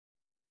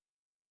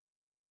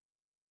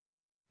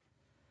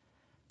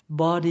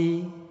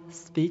body,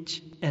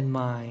 speech, and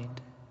mind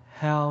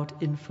held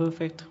in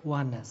perfect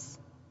oneness.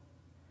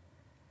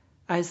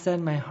 I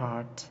send my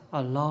heart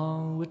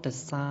along with the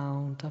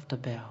sound of the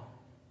bell.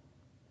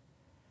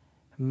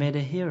 May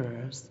the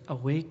hearers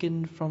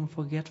awaken from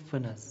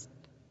forgetfulness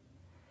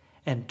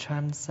and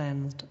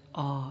transcend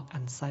all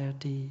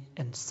anxiety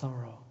and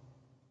sorrow.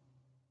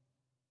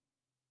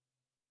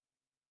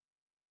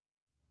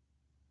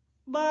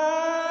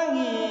 Ba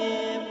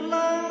nghiệp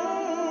lắng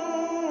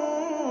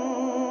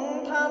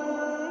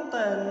thanh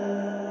tịnh,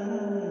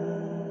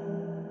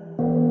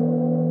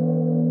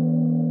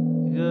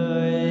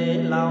 gửi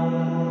lòng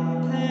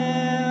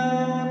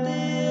theo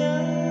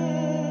tiếng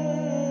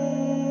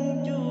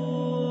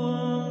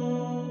chuông.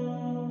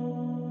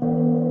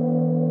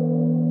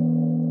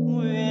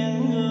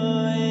 Nguyện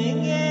người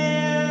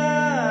nghe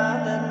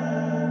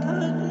tỉnh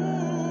thức,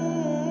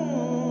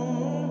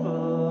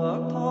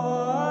 vượt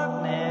thoát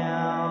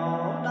nẻo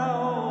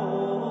đau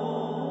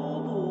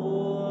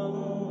buồn.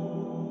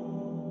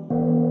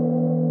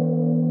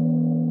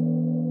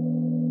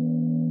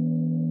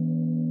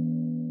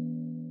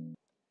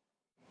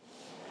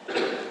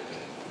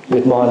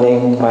 Good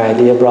morning, my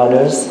dear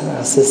brothers,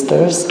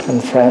 sisters,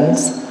 and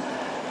friends.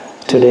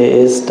 Today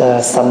is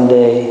the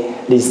Sunday,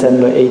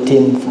 December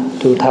 18th,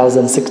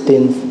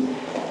 2016.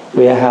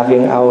 We are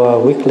having our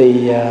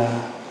weekly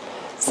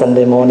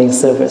Sunday morning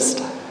service.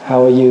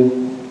 How are you?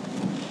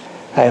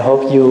 I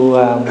hope you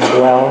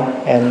well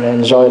and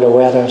enjoy the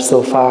weather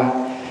so far.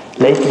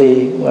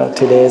 Lately,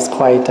 today is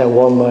quite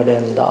warmer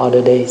than the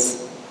other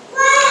days.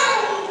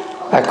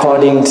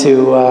 According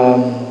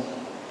to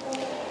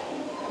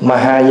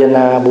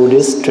Mahayana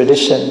Buddhist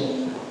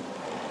tradition,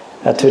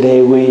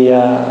 today we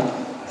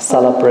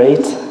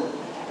celebrate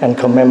and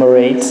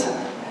commemorate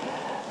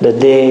the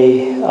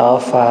day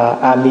of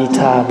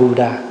Amitabha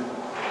Buddha.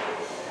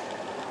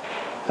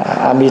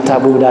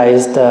 Amitabha Buddha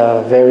is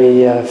the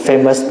very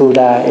famous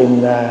Buddha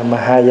in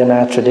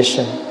Mahayana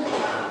tradition.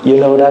 You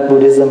know that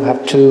Buddhism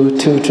have two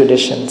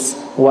traditions.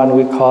 One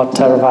we call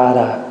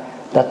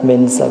Theravada, that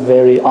means a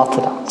very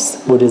orthodox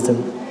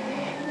Buddhism.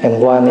 And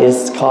one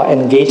is called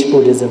engaged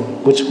Buddhism,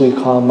 which we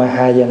call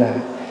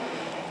Mahayana.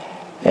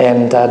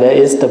 And there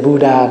is the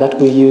Buddha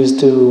that we used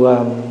to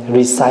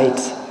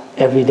recite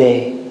every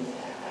day.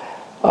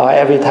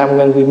 Every time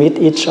when we meet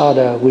each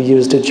other, we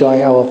used to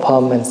join our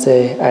palm and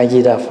say,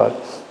 Ajita Phật,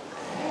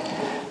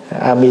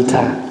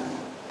 Amita.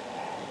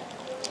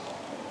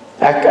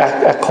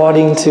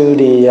 According to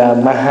the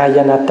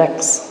Mahayana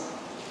text,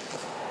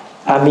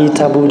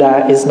 Amita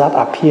Buddha is not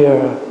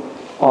appear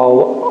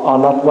or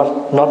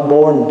not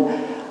born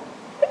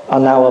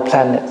on our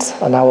planet,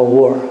 on our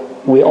world.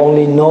 We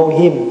only know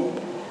him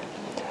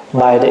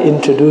by the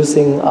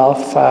introducing of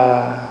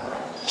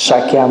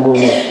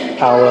Shakyamuni,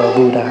 our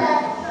Buddha.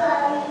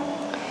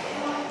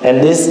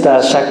 And this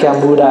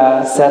Shakyamuni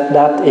Buddha said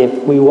that if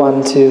we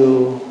want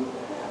to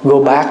go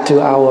back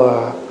to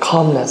our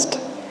calmness,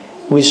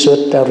 we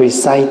should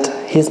recite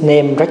his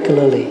name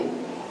regularly,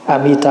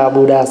 Amitabha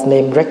Buddha's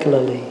name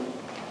regularly.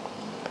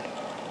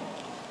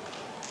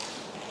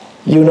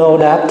 You know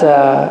that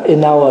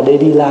in our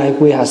daily life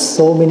we have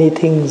so many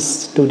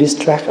things to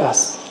distract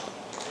us.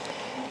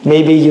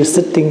 Maybe you're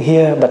sitting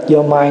here but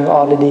your mind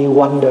already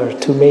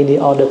wandered to many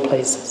other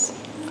places.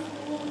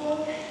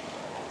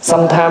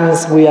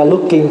 Sometimes we are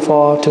looking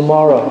for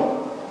tomorrow,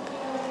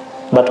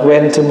 but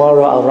when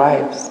tomorrow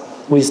arrives,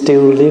 we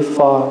still live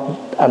for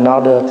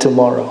another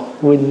tomorrow.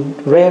 We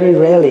very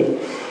rarely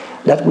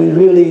that we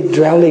really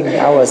dwelling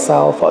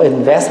ourselves or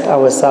invest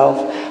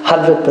ourselves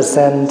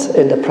 100%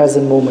 in the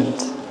present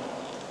moment.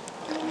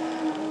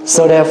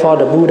 So therefore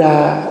the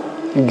Buddha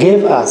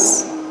gave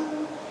us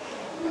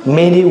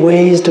many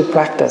ways to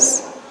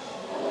practice.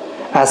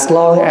 As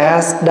long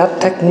as that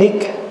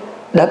technique,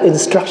 that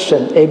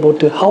instruction able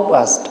to help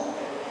us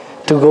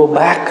to go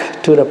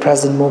back to the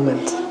present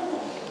moment.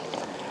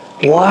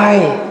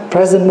 Why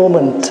present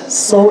moment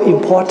so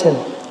important?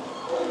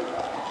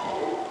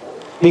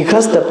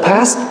 Because the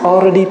past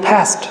already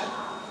passed.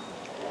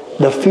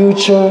 The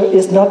future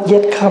is not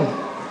yet come.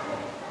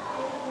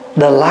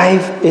 The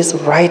life is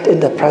right in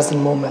the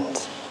present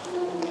moment.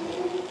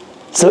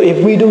 So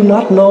if we do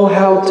not know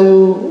how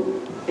to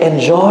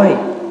enjoy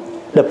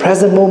the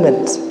present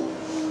moment,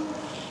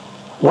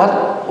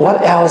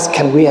 what else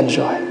can we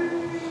enjoy?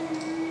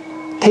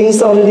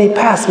 Things already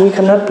passed, we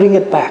cannot bring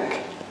it back.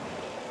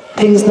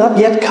 Things not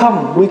yet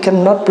come, we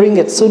cannot bring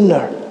it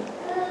sooner.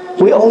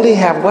 We only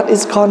have what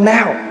is called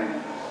now.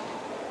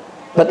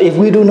 But if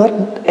we do not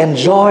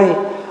enjoy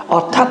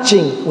or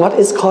touching what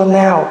is called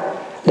now,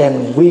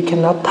 then we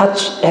cannot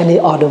touch any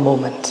other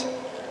moment.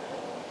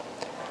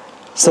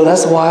 So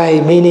that's why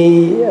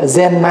many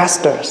Zen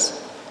masters,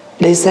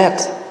 they said,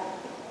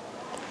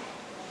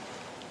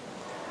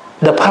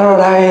 the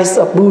paradise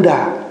of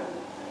Buddha,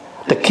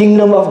 the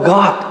kingdom of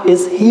God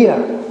is here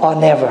or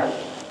never.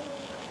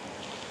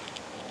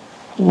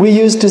 We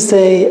used to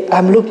say,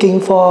 I'm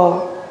looking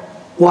for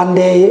one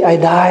day I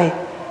die,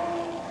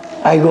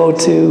 I go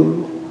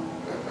to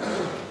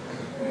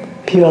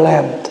Pure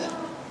Land.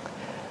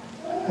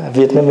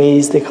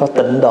 Vietnamese they call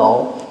tỉnh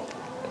độ.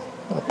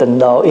 Tỉnh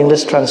độ,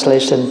 English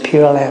translation,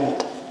 Pure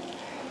Land.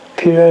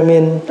 Pure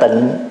means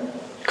tỉnh,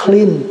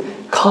 clean,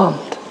 calm.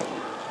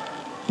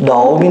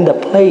 Độ means the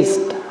place,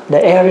 the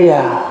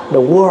area,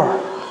 the world.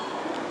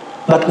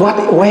 But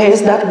where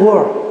is that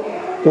world?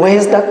 Where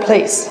is that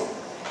place?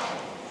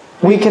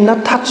 We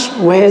cannot touch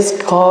where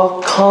it's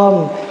called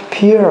calm,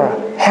 pure,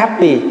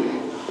 happy,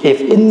 if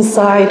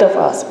inside of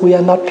us we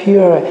are not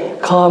pure,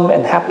 calm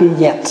and happy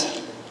yet.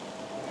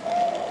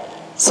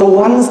 So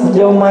once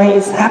your mind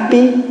is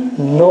happy,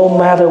 no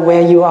matter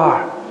where you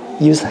are,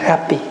 you're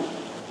happy.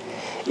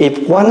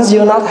 If once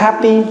you're not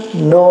happy,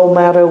 no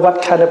matter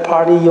what kind of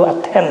party you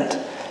attend,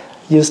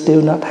 you're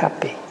still not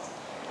happy.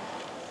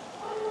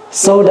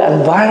 So the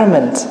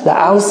environment, the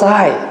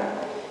outside,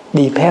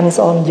 depends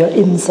on your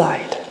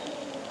inside.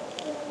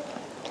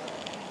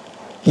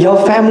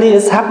 Your family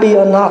is happy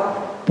or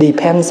not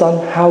depends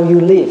on how you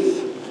live.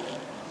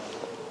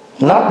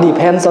 Not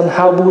depends on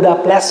how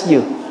Buddha bless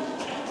you.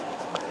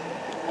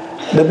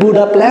 The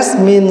Buddha bless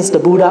means the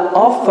Buddha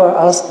offer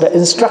us the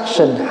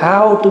instruction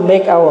how to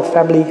make our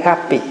family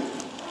happy.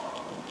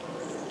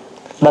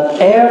 But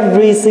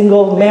every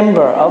single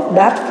member of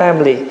that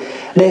family,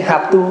 they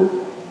have to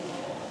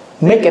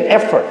make an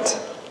effort.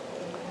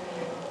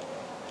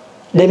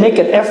 They make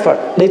an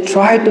effort. They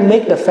try to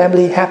make the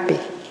family happy.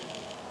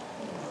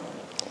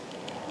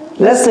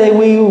 Let's say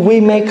we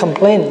may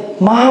complain,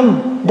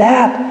 Mom,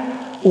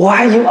 Dad,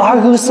 why you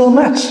argue so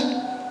much?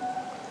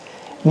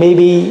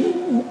 Maybe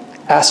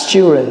as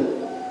children,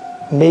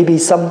 maybe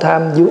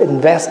sometimes you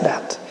invest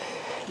that.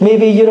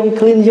 Maybe you don't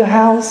clean your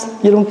house,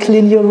 you don't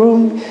clean your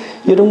room,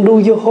 you don't do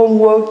your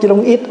homework, you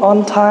don't eat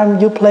on time,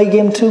 you play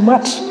game too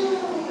much.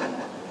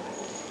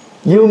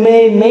 You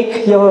may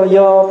make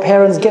your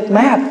parents get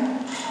mad.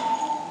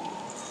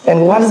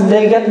 And once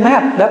they get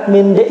mad, that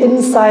means the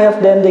inside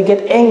of them, they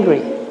get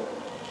angry.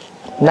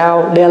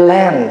 Now their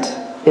land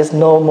is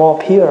no more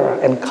pure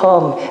and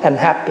calm and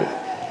happy.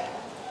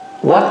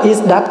 What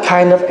is that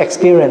kind of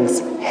experience?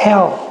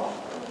 Hell.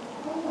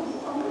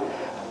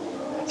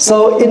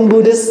 So in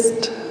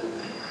Buddhist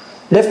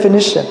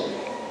definition,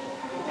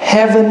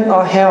 heaven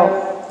or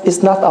hell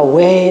is not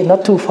away,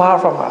 not too far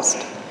from us.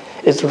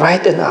 It's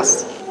right in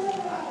us.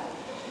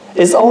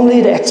 It's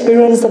only the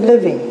experience of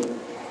living.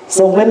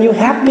 So when you're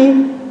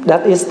happy,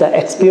 that is the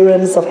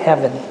experience of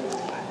heaven.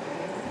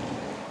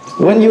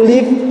 When you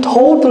live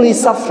totally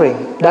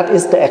suffering, that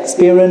is the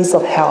experience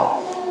of hell.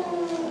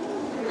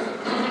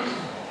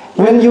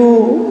 When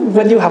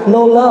you have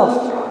no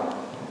love,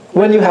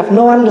 when you have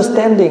no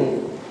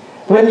understanding,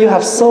 when you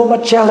have so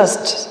much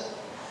jealousy,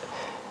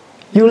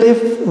 you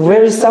live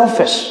very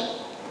selfish.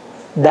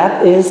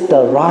 That is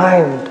the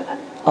rhyme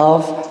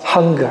of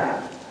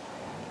hunger.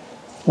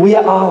 We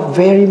are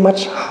very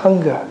much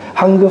hunger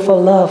for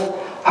love,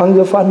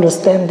 hunger for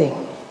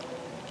understanding,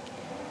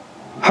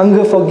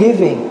 hunger for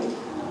giving.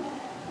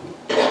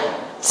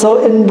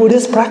 So in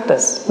Buddhist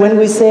practice, when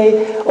we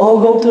say,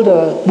 oh, go to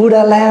the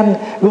Buddha land,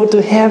 go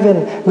to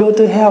heaven, go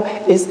to hell,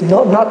 it's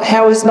not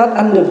hell is not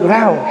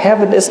underground.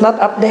 Heaven is not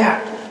up there.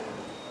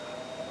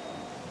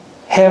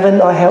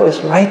 Heaven or hell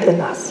is right in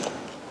us.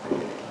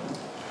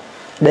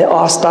 They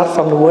all start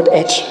from the word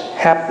H.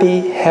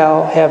 Happy,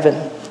 hell,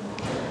 heaven.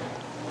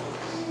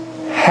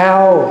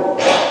 How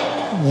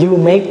you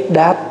make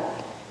that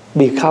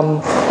become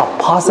a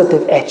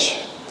positive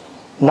H,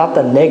 not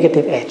a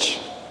negative H.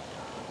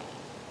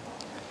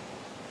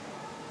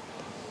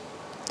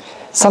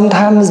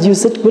 Sometimes you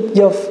sit with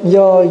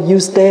you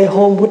stay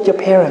home with your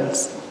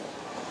parents.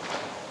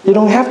 You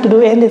don't have to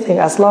do anything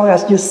as long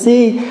as you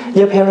see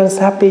your parents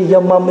happy, your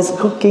mom is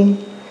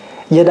cooking,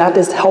 your dad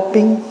is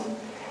helping,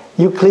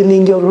 you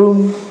cleaning your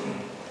room.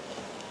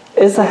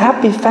 It's a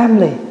happy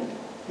family.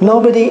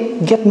 Nobody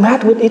get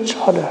mad with each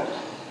other.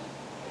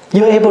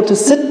 You're able to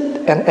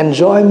sit and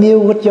enjoy meal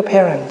with your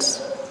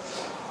parents.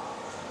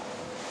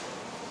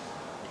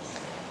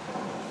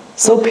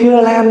 So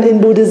Pure Land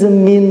in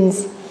Buddhism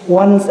means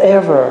once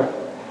ever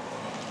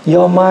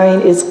your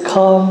mind is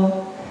calm,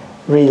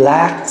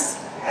 relaxed,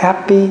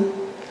 happy,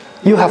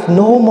 you have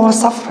no more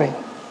suffering.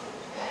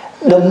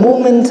 The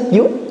moment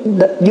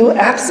your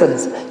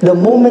absence, the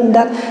moment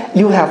that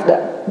you have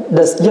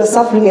your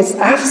suffering is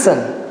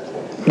absent,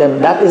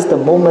 then that is the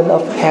moment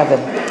of heaven.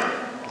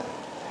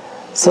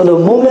 So the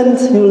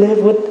moment you live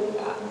with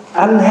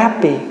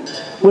unhappy,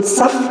 with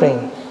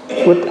suffering,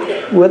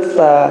 with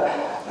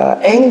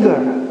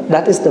anger,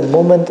 that is the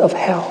moment of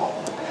hell.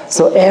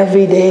 So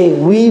every day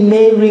we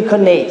may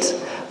reconnect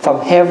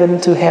from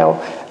heaven to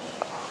hell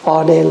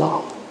all day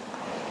long.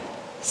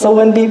 So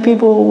when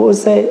people will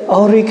say,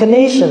 oh,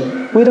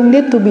 reincarnation, we don't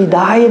need to be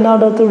die in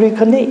order to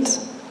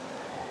reconnect.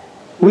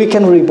 We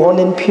can reborn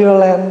in Pure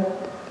Land.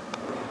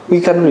 We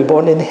can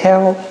reborn in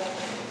hell.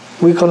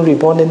 We can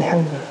reborn in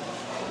hunger.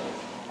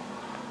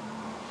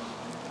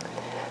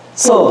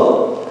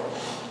 So,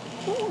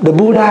 the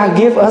Buddha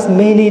gave us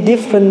many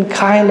different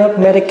kind of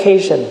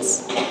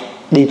medications.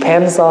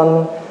 Depends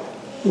on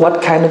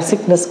what kind of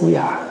sickness we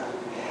are.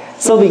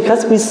 So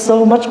because we're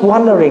so much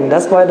wondering,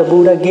 that's why the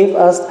Buddha gave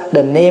us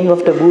the name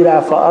of the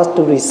Buddha for us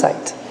to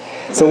recite.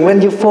 So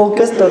when you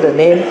focus on the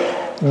name,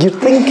 you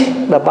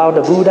think about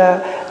the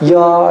Buddha,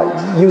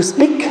 you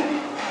speak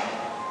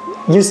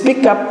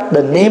up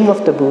the name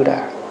of the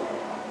Buddha.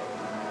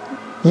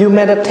 You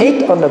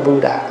meditate on the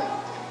Buddha.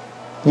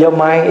 Your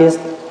mind is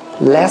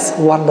less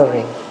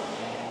wandering.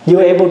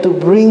 You're able to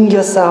bring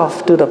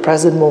yourself to the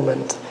present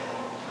moment.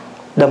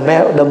 The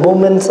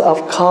moments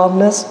of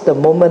calmness, the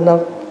moment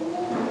of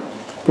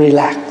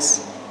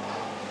relax.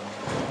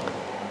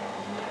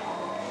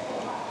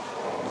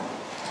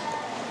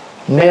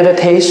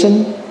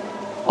 Meditation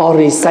or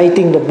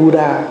reciting the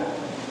Buddha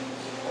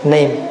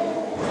name,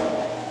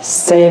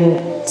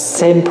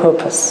 same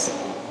purpose.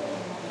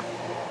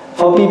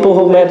 For people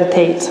who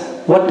meditate,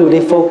 what do they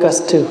focus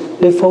to?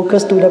 They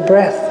focus to the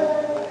breath.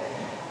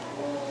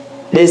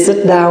 They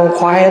sit down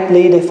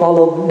quietly, they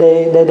follow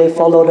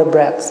the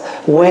breaths.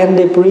 When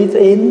they breathe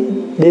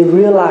in, they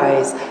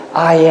realize,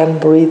 I am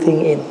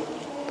breathing in.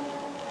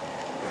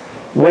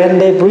 When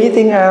they're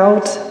breathing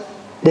out,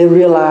 they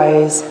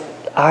realize,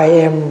 I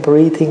am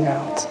breathing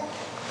out.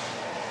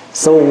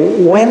 So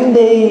when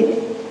they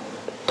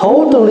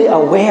totally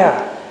aware,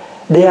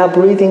 they are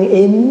breathing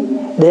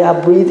in, they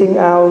are breathing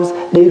out,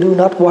 they do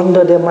not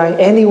wander their mind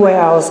anywhere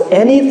else,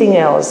 anything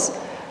else.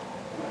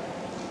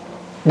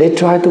 They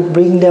try to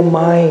bring their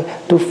mind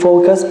to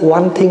focus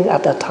one thing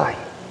at a time.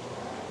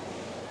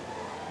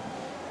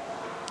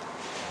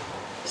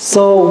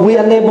 So we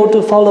are unable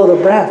to follow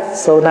the breath,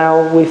 so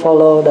now we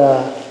follow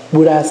the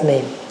Buddha's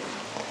name.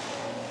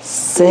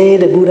 Say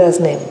the Buddha's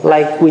name,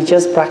 like we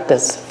just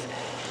practiced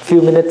a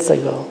few minutes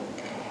ago.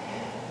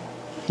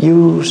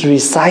 You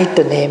recite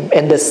the name,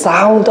 and the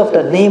sound of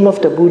the name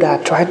of the Buddha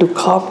try to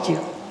calm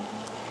you.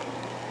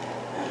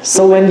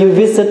 So when you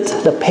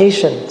visit the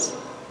patients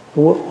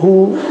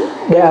who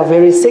they are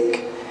very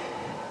sick,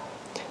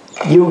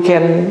 you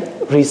can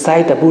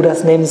recite the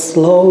Buddha's name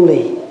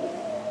slowly,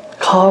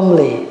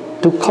 calmly,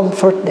 to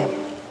comfort them.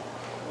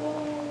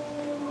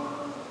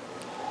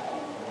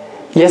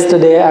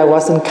 Yesterday I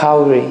was in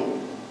Calgary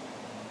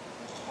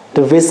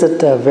to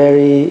visit a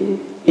very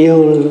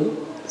ill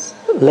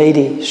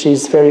lady.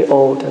 She's very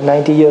old,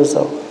 90 years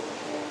old.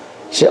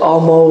 She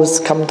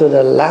almost come to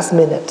the last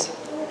minute.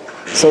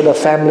 So the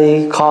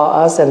family called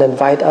us and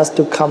invite us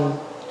to come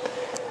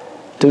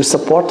to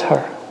support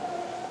her.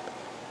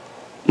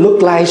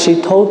 Looked like she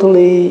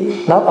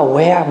totally not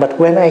aware, but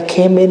when I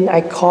came in,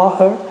 I called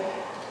her,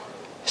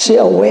 she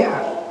aware.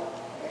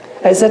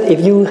 I said,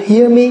 if you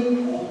hear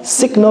me,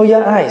 signal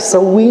your eyes,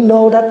 so we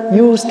know that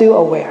you still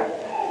aware.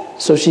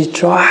 So she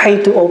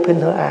tried to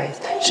open her eyes.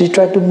 She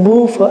tried to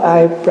move her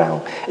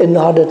eyebrow in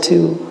order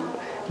to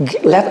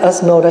let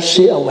us know that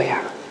she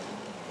aware.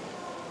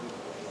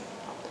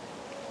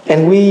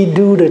 And we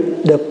do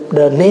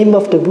the name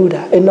of the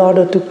Buddha in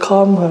order to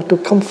calm her, to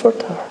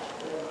comfort her.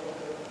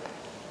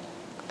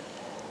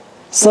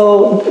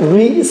 So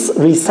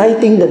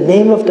reciting the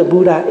name of the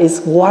Buddha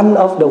is one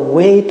of the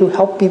ways to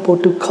help people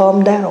to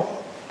calm down.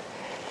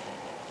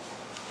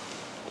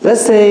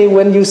 Let's say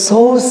when you're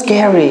so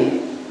scary,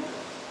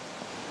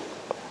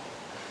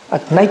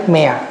 a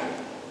nightmare,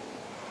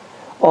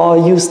 or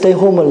you stay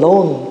home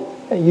alone,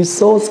 you're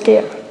so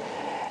scared,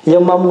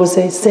 your mom will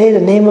say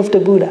the name of the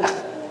Buddha.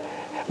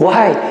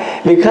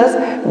 Why? Because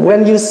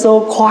when you're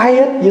so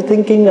quiet, you're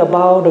thinking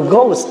about the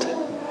ghost.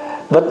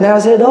 But now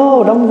say,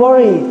 oh, don't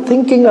worry,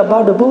 thinking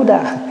about the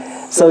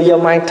Buddha. So your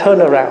mind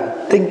turn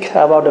around, think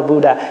about the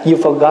Buddha, you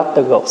forgot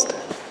the ghost.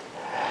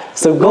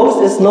 So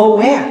ghost is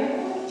nowhere,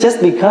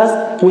 just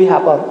because we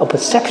have a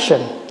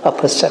perception,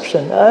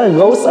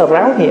 ghost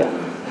around here.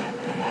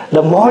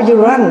 The more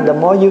you run, the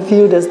more you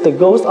feel that the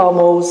ghost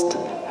almost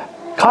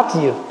caught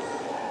you.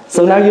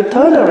 So now you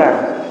turn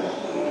around.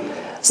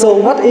 So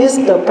what is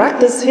the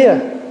practice here?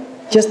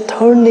 Just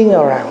turning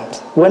around.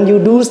 When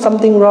you do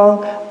something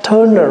wrong,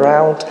 turn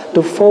around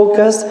to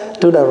focus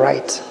to the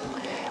right.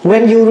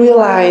 When you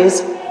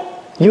realize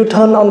you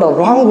turn on the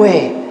wrong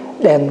way,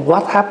 then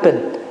what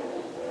happened?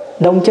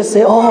 Don't just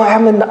say, oh,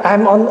 I'm in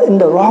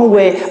the wrong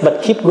way,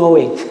 but keep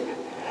going.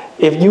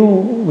 If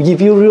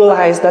you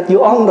realize that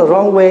you're on the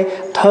wrong way,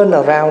 turn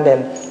around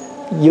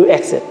and you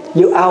exit.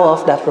 You're out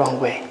of that wrong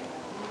way.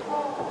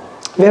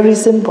 Very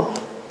simple.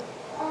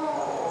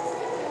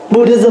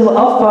 Buddhism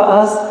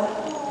offers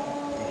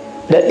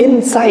us the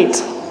insight,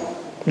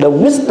 the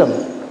wisdom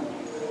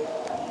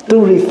to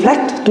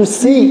reflect, to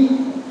see.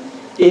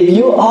 If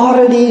you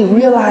already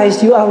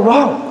realize you are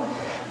wrong,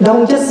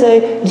 don't just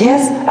say,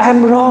 yes,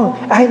 I'm wrong,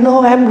 I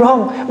know I'm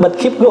wrong, but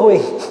keep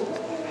going.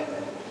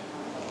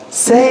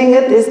 Saying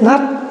it is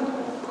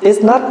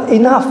not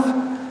enough.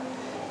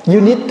 You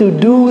need to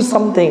do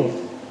something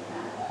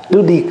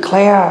to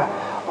declare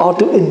or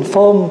to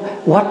inform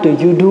what do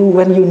you do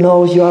when you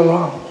know you are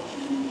wrong.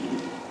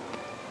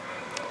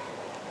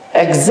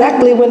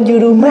 Exactly when you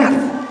do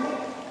math.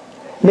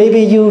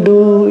 Maybe you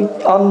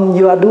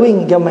are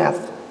doing your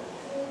math.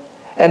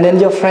 And then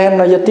your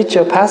friend or your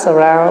teacher pass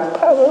around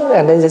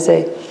and then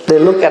they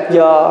look at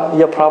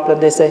your problem,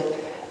 they say,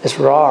 it's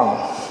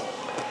wrong.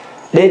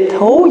 They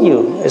told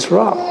you it's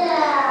wrong.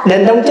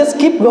 Then don't just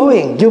keep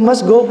going. You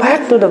must go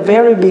back to the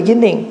very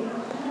beginning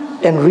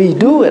and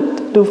redo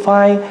it to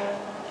find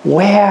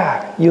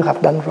where you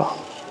have done wrong.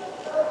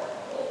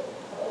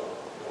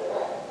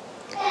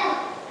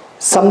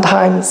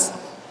 Sometimes,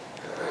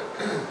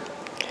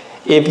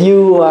 if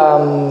you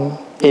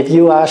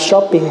are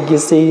shopping, you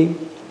see,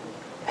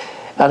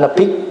 on a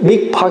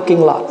big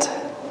parking lot,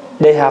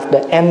 they have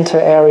the enter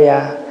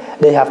area,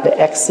 they have the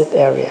exit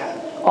area,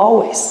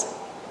 always.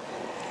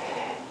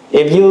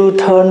 If you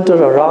turn to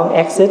the wrong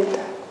exit,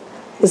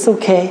 it's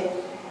okay.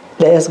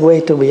 There's a way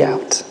to be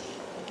out.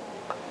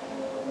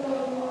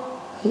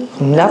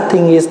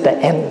 Nothing is the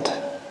end.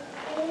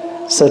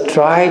 So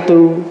try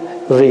to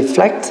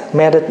reflect,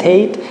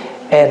 meditate,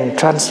 and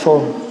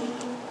transform.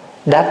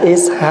 That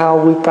is how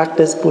we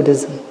practice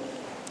Buddhism.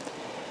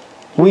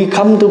 We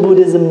come to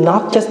Buddhism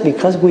not just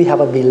because we have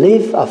a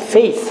belief, a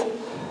faith,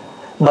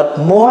 but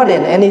more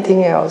than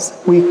anything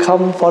else, we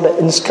come for the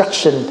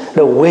instruction,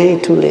 the way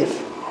to live.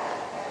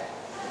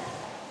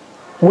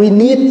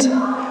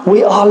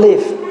 We all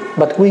live,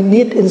 but we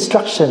need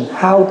instruction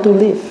how to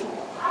live.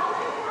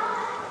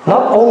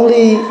 Not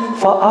only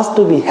for us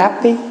to be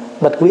happy,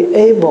 but we're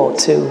able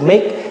to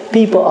make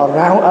people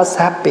around us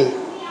happy.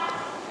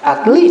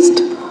 At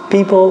least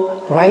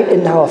people right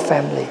in our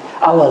family,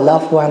 our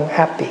loved one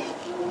happy.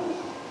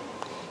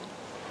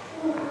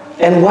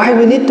 And why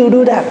we need to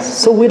do that?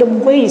 So we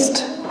don't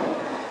waste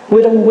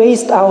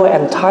our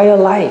entire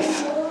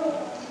life.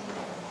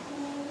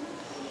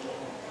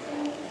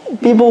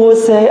 People will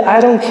say, I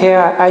don't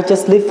care, I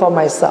just live for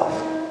myself.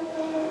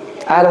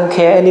 I don't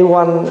care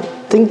anyone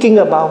thinking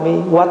about me,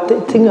 what they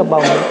think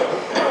about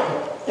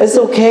me. It's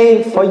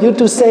okay for you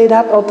to say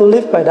that or to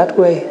live by that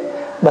way,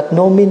 but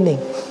no meaning.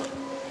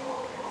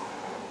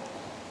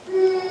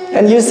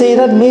 And you see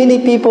that many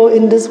people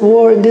in this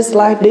world, in this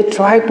life, they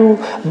try to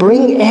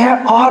bring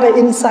all the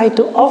insight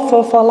to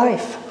offer for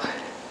life.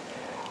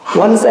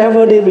 Once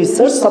ever they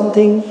research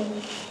something,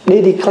 they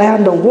declare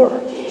the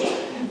word,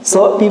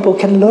 so people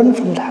can learn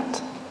from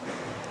that.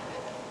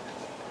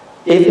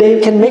 If they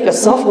can make a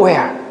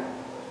software,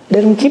 they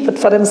don't keep it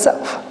for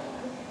themselves.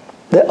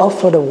 They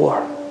offer the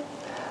word.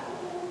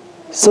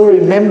 So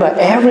remember,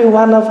 every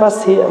one of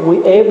us here,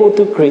 we're able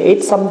to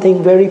create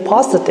something very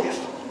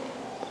positive.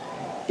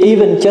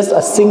 Even just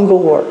a single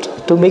word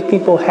to make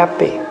people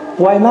happy.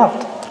 Why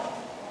not?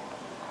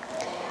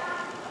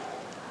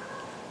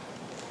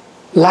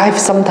 Life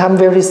sometimes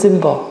very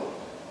simple.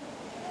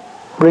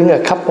 Bring a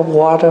cup of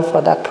water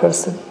for that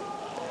person.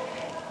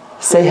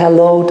 Say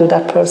hello to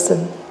that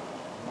person.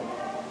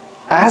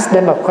 Ask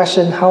them a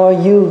question, how are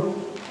you?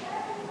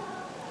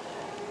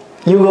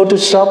 You go to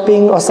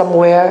shopping or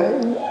somewhere,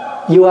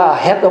 you are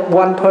ahead of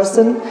one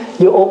person,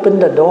 you open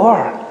the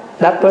door.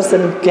 That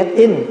person get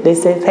in, they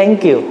say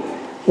thank you.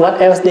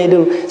 What else they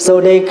do?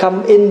 So they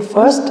come in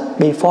first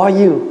before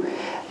you.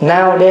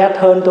 Now their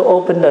turn to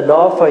open the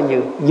door for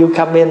you. You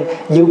come in,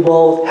 you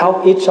both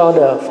help each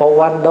other for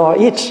one door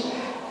each.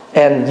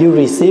 And you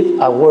receive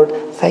a word,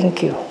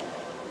 thank you.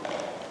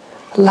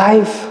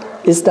 Life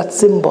is that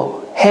simple.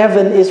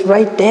 Heaven is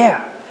right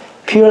there.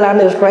 Pure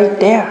Land is right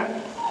there.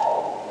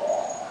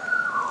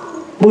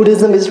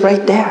 Buddhism is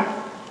right there.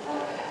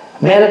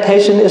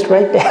 Meditation is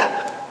right there.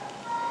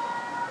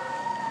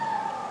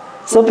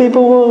 So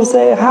people will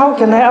say, how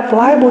can I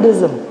apply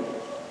Buddhism?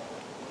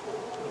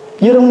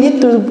 You don't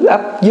need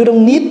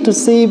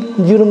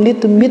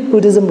to meet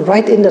Buddhism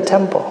right in the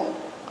temple.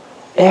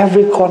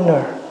 Every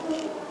corner,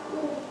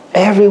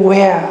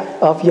 everywhere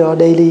of your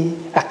daily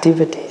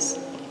activities.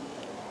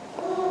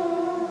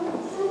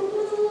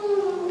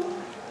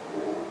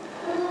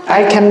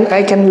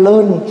 I can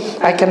learn,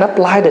 I can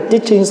apply the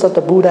teachings of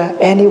the Buddha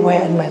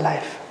anywhere in my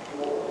life.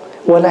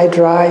 When I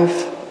drive,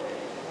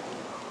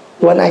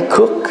 when I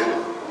cook,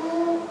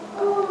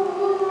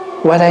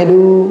 when I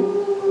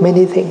do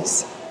many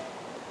things.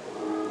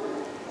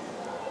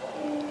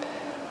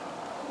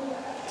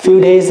 A few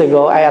days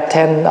ago, I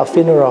attended a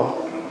funeral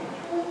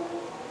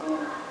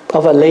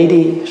of a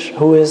lady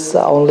who is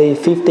only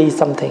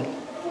 50-something.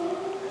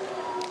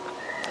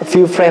 A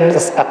few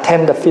friends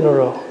attend the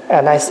funeral,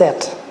 and I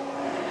said,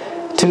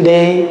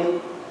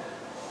 today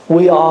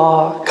we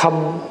all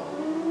come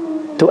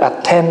to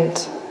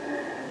attend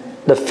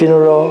the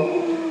funeral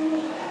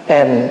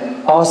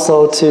and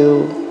also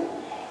to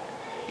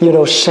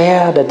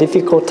share the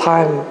difficult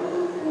time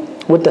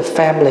with the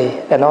family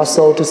and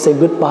also to say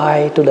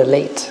goodbye to the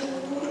late.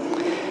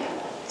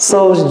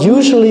 So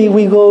usually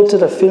we go to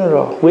the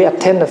funeral, we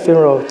attend the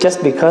funeral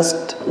just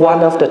because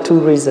one of the two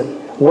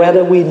reasons,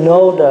 whether we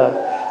know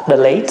the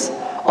late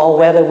or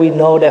whether we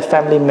know their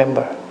family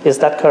member. Is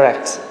that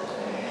correct?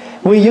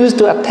 We used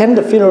to attend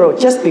the funeral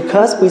just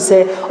because we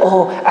say,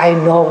 oh, I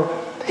know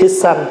his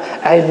son,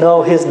 I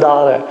know his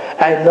daughter,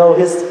 I know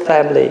his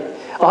family,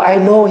 or I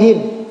know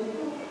him.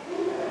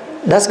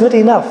 That's good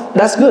enough.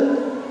 That's good.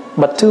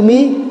 But to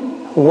me,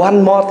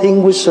 one more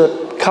thing we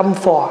should come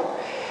for.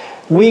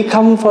 We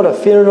come for the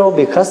funeral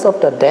because of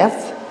the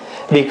death,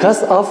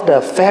 because of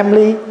the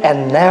family,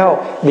 and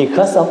now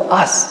because of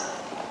us.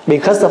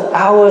 Because of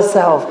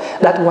ourselves,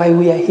 that's why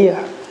we are here.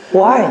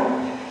 Why?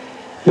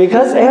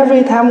 Because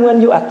every time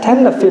when you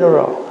attend a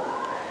funeral,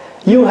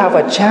 you have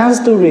a chance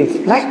to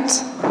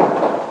reflect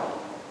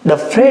the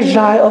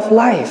fragile of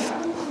life,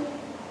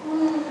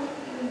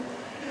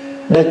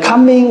 the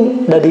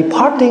coming, the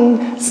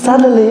departing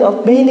suddenly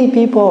of many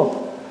people.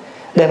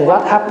 Then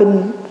what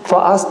happened for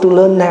us to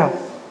learn now?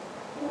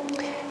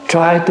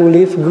 Try to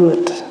live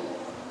good.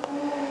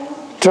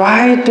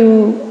 Try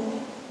to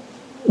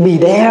be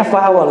there for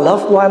our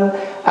loved one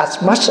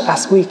as much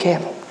as we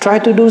can. Try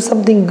to do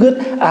something good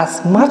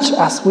as much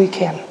as we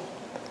can.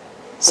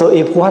 So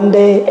if one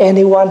day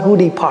anyone who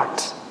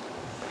departs,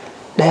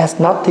 there's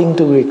nothing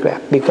to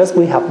regret because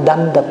we have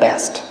done the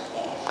best.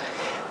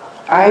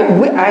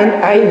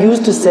 I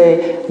used to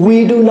say,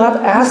 we do not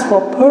ask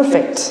for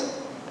perfect,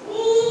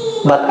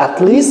 but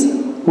at least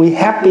we're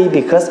happy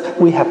because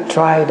we have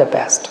tried the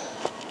best.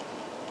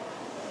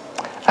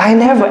 I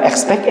never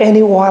expect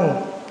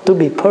anyone to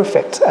be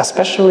perfect,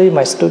 especially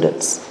my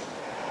students.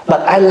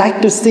 But I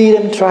like to see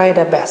them try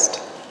their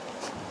best.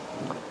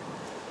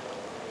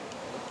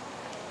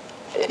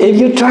 If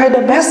you try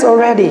the best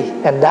already,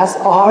 and that's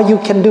all you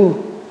can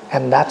do,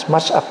 and that's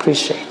much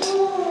appreciated.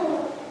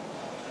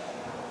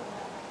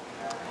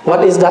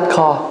 What is that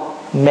called?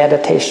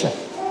 Meditation.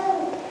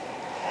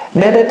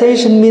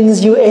 Meditation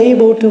means you're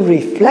able to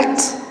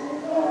reflect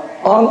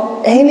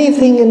on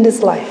anything in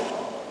this life.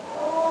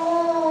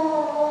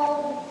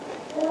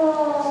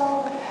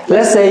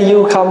 Let's say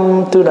you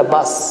come to the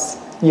bus,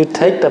 you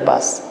take the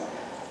bus.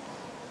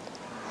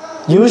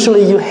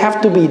 Usually you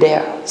have to be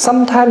there.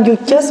 Sometimes you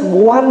just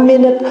 1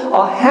 minute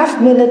or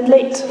half minute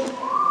late.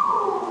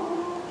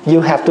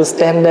 You have to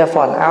stand there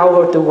for an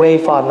hour to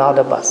wait for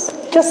another bus.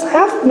 Just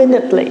half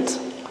minute late.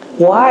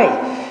 Why?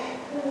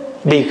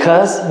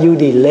 Because you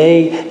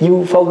delay,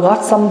 you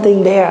forgot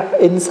something there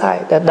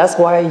inside. That's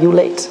why you're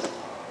late.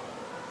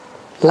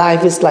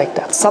 Life is like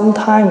that.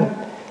 Sometimes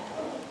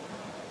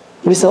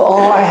we say,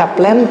 oh, I have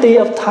plenty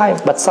of time,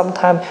 but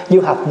sometimes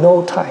you have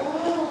no time.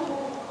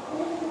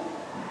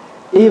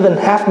 Even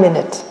half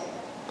minute.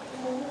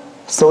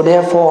 So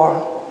therefore,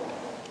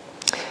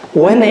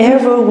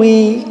 whenever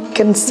we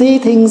can see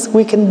things,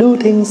 we can do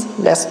things,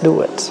 let's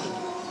do it.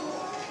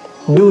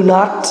 Do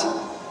not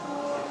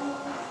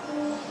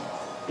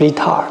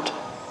retard.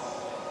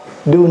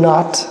 Do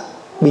not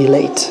be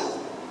late.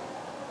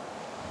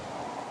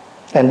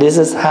 And this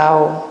is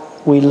how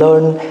we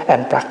learn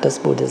and practice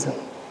Buddhism.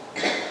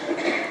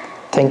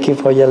 Thank you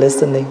for your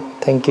listening.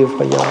 Thank you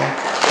for your